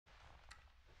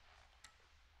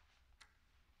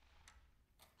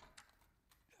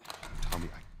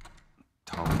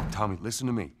Tommy, listen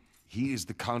to me. He is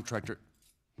the contractor.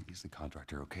 He's the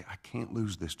contractor, okay? I can't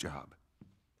lose this job.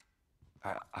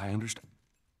 I understand.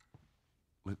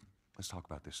 Let's talk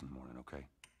about this in the morning, okay?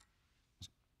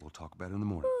 We'll talk about it in the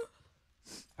morning.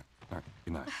 All right,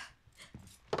 good night.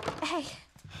 Hey.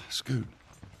 Scoot.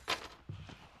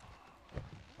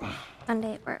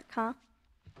 Monday at work, huh?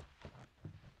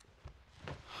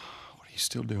 What are you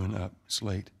still doing up? It's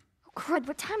late. Oh, crud,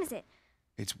 what time is it?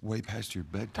 It's way past your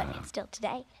bedtime. But it's still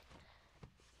today.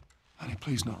 Honey,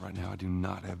 please not right now. I do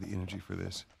not have the energy for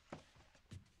this.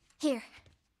 Here.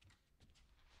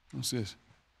 What's this?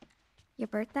 Your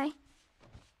birthday?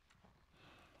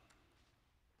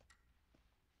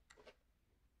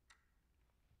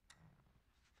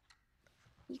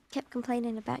 You kept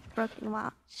complaining about your broken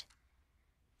watch.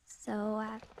 So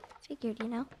I figured, you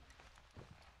know.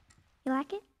 You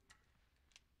like it?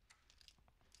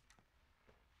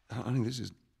 Honey, this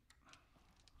is...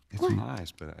 It's What?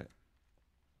 nice, but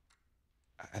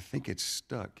I think it's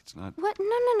stuck. It's not... What?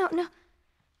 No.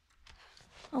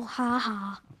 Oh, ha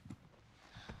ha.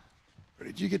 Where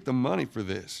did you get the money for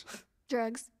this?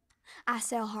 Drugs. I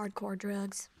sell hardcore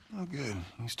drugs. Oh, good.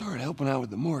 You started helping out with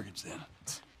the mortgage then.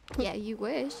 Yeah, you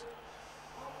wish.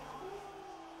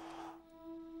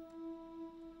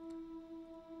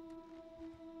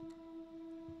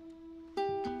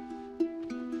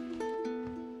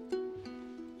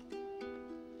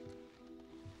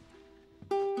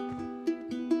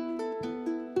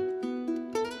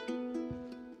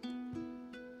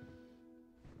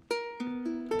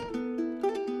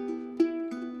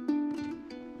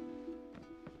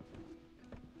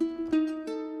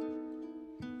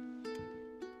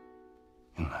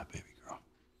 Good night, baby girl.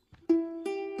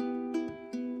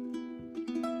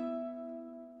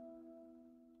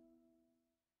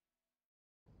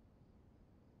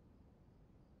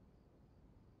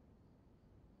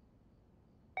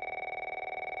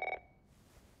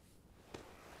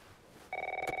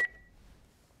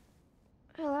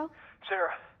 Hello?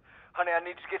 Sarah, honey, I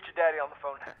need to get your daddy on the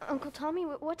phone. Uncle Tommy,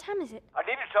 what time is it? I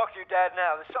need to talk to your dad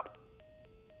now. There's something...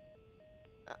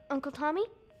 Uncle Tommy?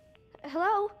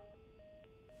 Hello?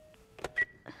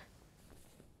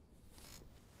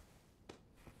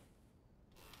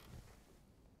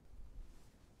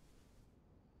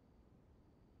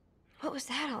 What was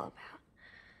that all about?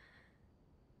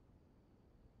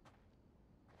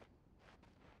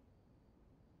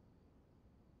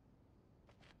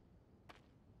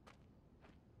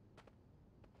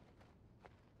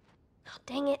 Oh,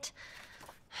 dang it.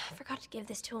 I forgot to give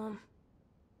this to him.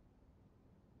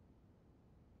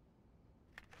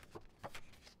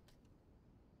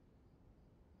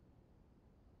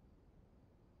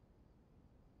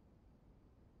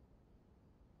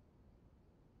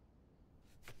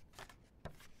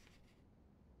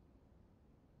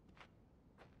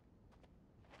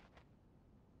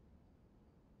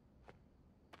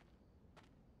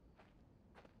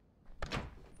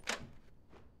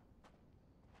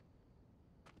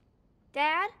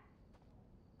 Dad?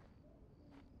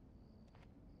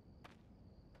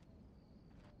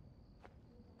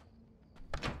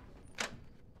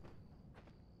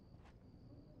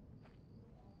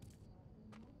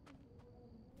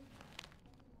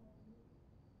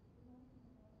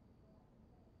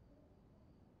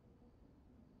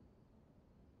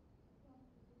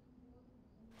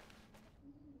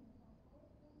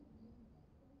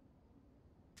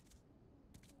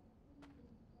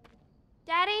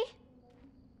 Daddy?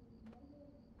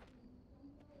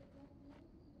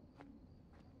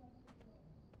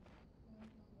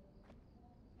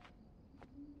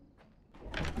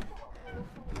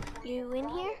 You in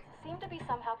here? Seem to be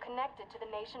somehow connected to the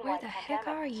nationwide Where the heck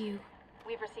pandemic. are you?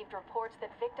 We've received reports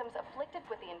that victims afflicted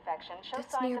with the infection show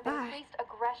That's signs nearby. of increased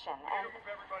aggression and Move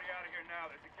everybody out of here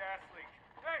now. There's a gas leak.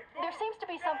 Hey, move! there seems to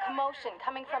be some commotion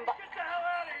coming from Get the hell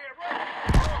out of here,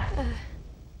 bro!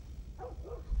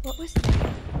 What was that?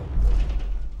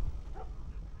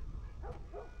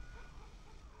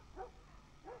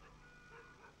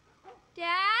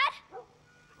 Dad?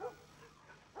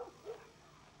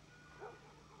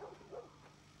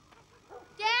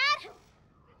 Dad?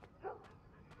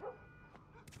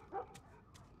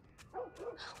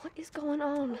 What is going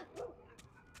on?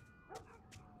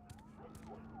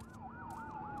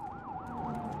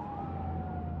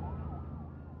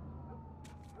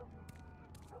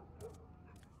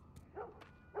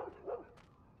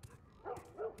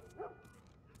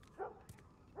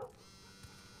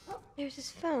 There's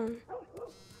his phone.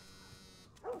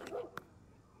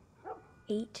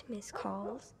 8 missed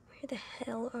calls. Where the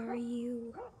hell are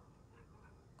you?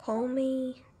 Call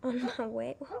me on my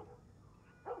way.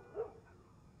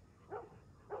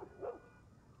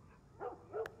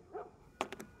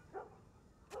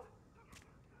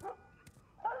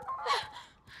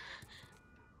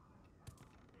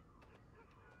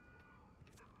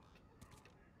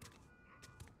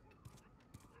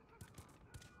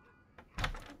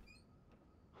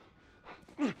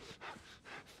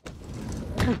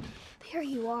 There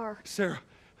you are. Sarah,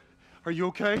 are you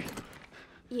okay?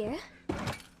 Yeah?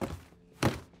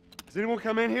 Does anyone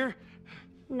come in here?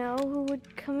 No, who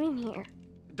would come in here?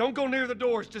 Don't go near the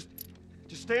doors. Just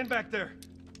stand back there.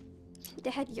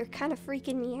 Dad, you're kind of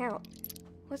freaking me out.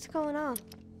 What's going on?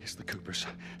 It's the Coopers.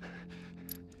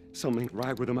 Something ain't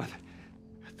right with them. I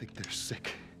think they're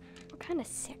sick. What kind of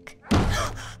sick?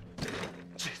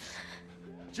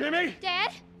 Jimmy!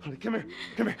 Dad? Honey, come here.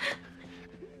 Come here.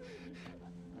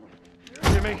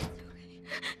 Jimmy!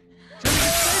 Jimmy,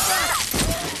 stay back!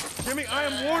 Jimmy, I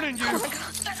am warning you!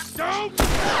 Don't!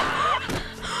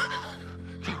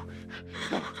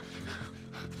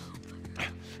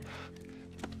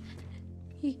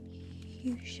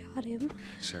 You shot him.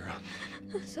 Sarah.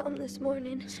 I saw him this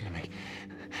morning. Listen to me.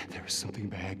 There is something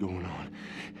bad going on.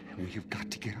 And we have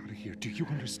got to get out of here. Do you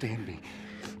understand me?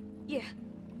 Yeah.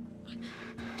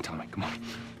 Tommy, come on.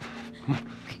 Come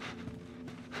on.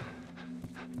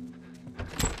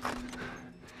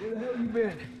 Where the hell you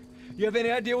been? You have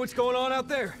any idea what's going on out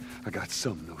there? I got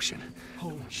some notion.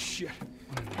 Holy shit.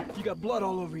 You got blood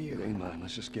all over It you. ain't mine.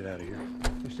 Let's just get out of here.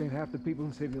 This ain't half the people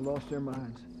in the city lost their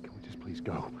minds. Can we just please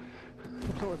go?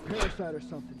 Some sort of parasite or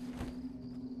something.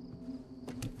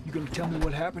 You gonna tell me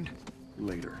what happened?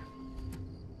 Later.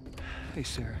 Hey,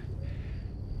 Sarah.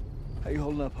 How you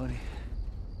holding up, honey?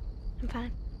 I'm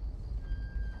fine.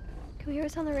 Can we hear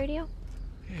us on the radio?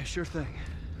 Yeah, sure thing.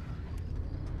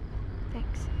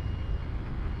 Thanks.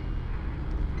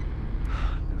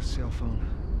 No cell phone,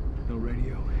 no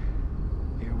radio.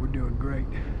 Yeah, we're doing great.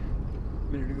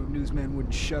 A minute ago, newsman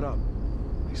wouldn't shut up.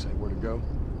 They say where to go?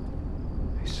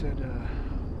 They said,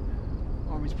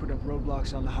 Army's put up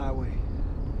roadblocks on the highway.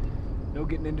 No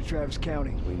getting into Travis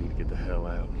County. We need to get the hell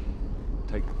out.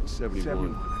 Take 71.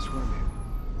 71, that's where I'm headed.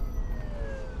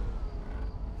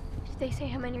 Did they say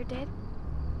how many are dead?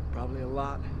 Probably a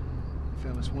lot. They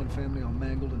found this one family all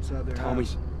mangled inside their Tommy.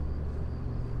 house.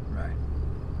 Right.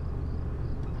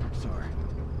 Sorry.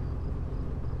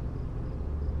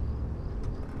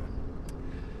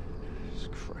 Jesus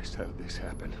Christ, how did this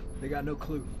happen? They got no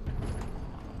clue.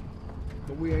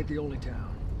 But we ain't the only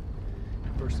town.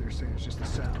 At first they were saying it's just the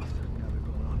south. Now they're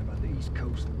going on about the east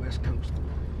coast, the west coast.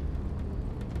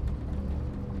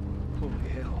 Holy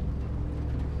hell.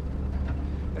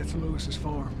 That's Lewis's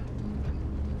farm.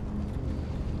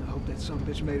 I hope that son of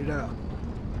a bitch made it out.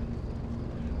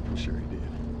 I'm sure he did.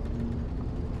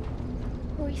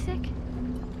 Were we sick?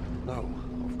 No,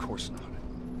 of course not.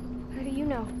 How do you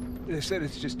know? They said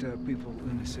it's just people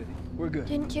in the city. We're good.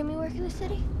 Didn't Jimmy work in the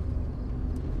city?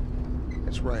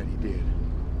 That's right, he did.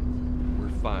 We're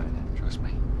fine, trust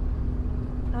me.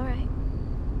 All right.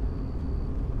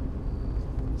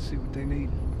 Let's see what they need.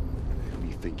 What do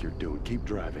you think you're doing? Keep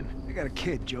driving. They got a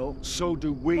kid, Joel. So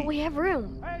do we. But we have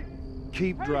room. Hey!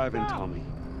 Keep driving, stop! Tommy.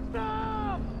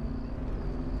 Stop!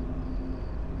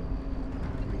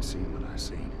 You ain't seen what I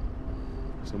seen.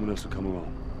 Someone else will come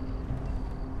along.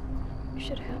 We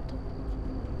should have helped him.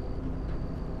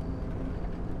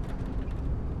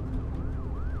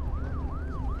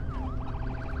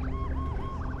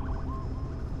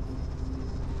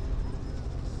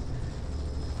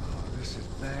 Oh, this is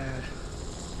bad.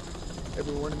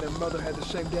 Everyone and their mother had the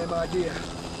same damn idea.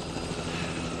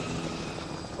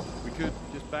 We could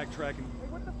just backtrack and... Hey,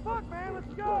 what the fuck, man?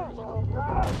 Let's go!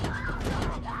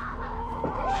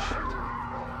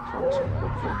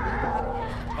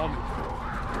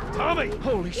 Tommy!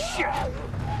 Holy shit!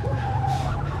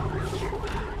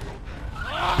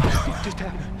 What just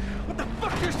happened? What the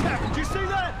fuck just happened? Did you see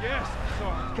that? Yes,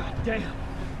 sorry. God damn.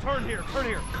 Turn here, turn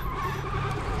here.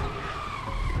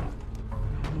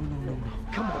 No.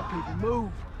 Come on, people,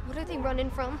 move. What are they running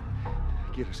from?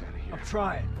 Get us out of here. I'm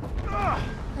trying. Oh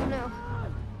no.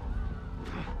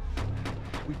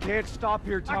 We can't stop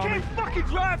here, Tommy. I can't fucking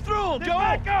drive through them, Then Joel!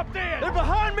 back up then! They're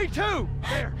behind me, too!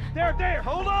 There!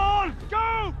 Hold on!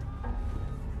 Go!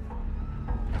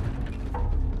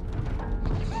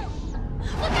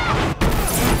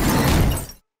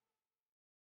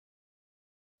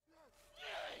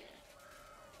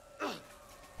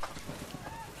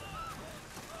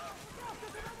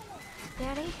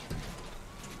 Daddy?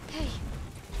 Hey.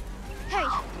 Hey!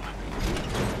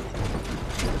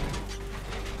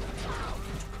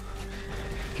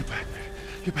 Get back.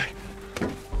 Get back.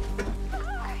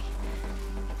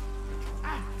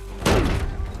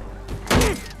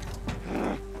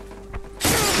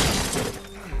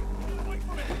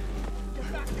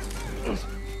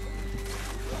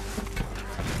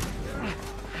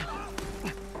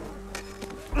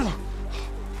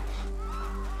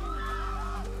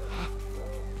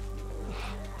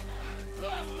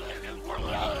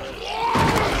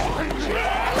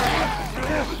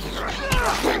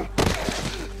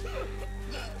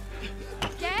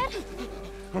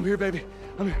 I'm here, baby.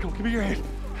 I'm here. Come on, give me your hand.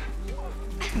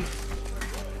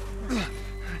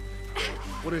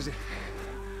 What is it?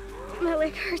 My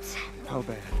leg hurts. How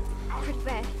bad? Pretty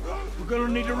bad. We're gonna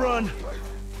need to run.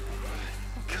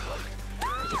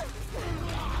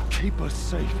 Keep us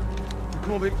safe.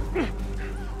 Come on, baby.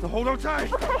 Now hold on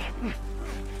tight.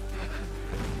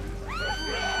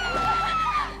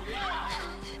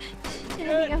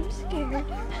 Daddy, I'm scared.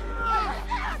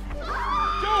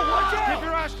 Joe, watch out! Keep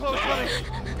your eyes closed, buddy.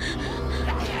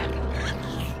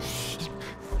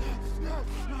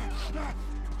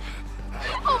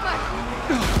 Oh my!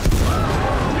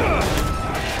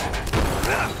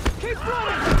 Keep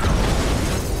running!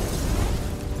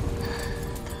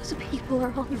 Those people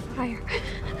are on fire.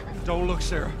 Don't look,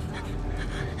 Sarah.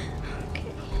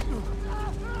 Okay.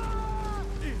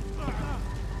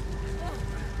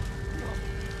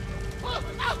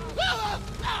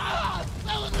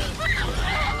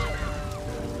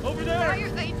 Over there! Why are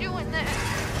they doing that?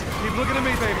 Keep looking at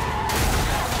me, baby.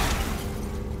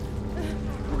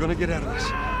 We're gonna get out of this.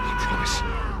 I promise.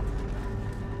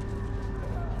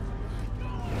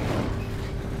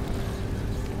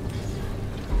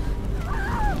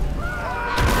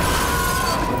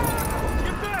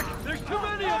 Get back! There's too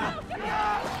many of them!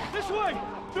 This way!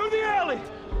 Through the alley!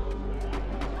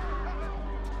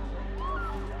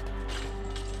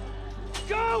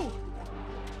 Go!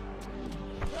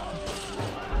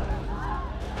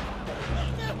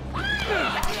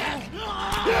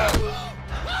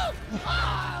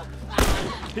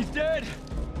 He's dead!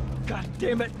 God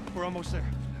damn it! We're almost there.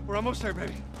 We're almost there,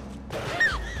 baby.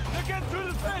 They're getting through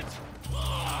the fence!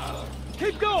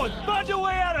 Keep going! Find your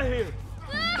way out of here!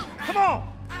 Come on!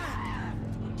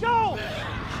 Go!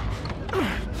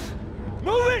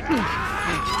 Move it!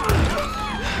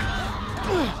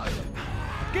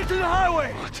 Get to the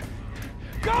highway! What?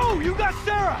 Go! You got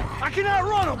Sarah! I can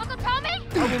outrun him! Uncle Tommy?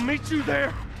 I will meet you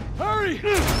there! Hurry!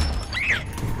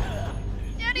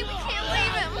 Daddy, we can't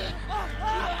leave him.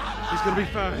 He's gonna be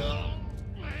fine.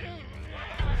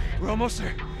 We're almost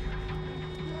there.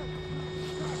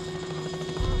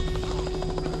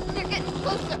 They're getting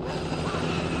closer.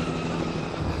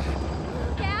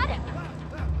 Dad?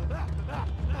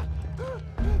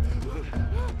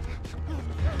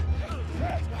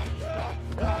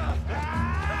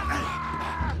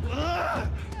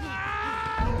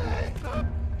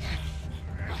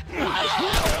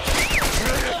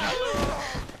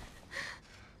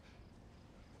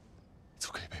 It's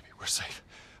okay, baby. We're safe.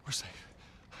 We're safe.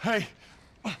 Hey,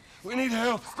 we need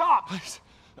help. Stop! Please.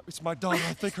 It's my daughter.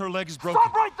 I think her leg is broken.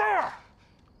 Stop right there!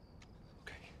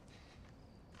 Okay.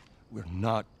 We're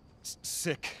not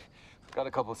sick. Got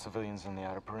a couple of civilians on the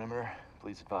outer perimeter.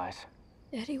 Please advise.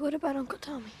 Daddy, what about Uncle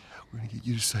Tommy? We're gonna get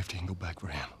you to safety and go back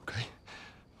where I am, okay?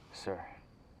 Sir,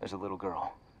 there's a little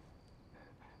girl.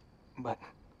 But...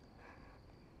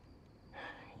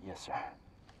 Yes, sir.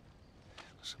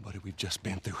 Somebody, we've just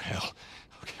been through hell.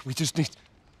 Okay, we just need...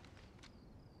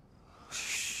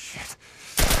 Shit.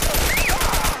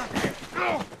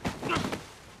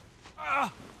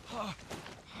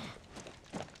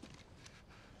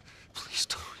 Please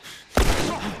don't.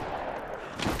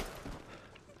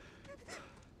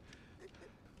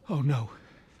 Oh, no.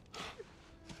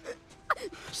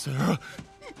 Sarah.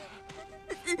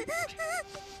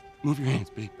 Move your hands,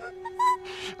 baby.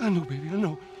 I know, baby, I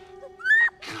know.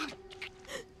 God.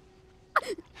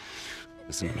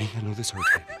 Listen to me. I know this hurts,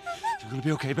 baby. You're gonna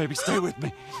be okay, baby. Stay with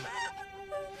me. All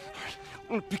right, I'm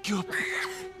gonna pick you up.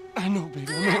 I know,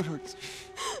 baby. I know it hurts.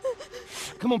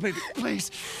 Come on, baby.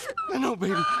 Please. I know,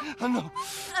 baby. I know.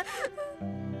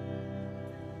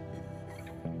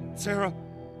 Sarah.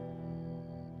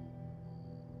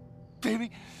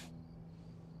 Baby.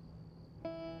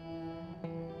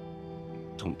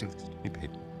 Don't do this to me, baby.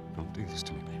 Don't do this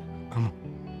to me, baby. Come on.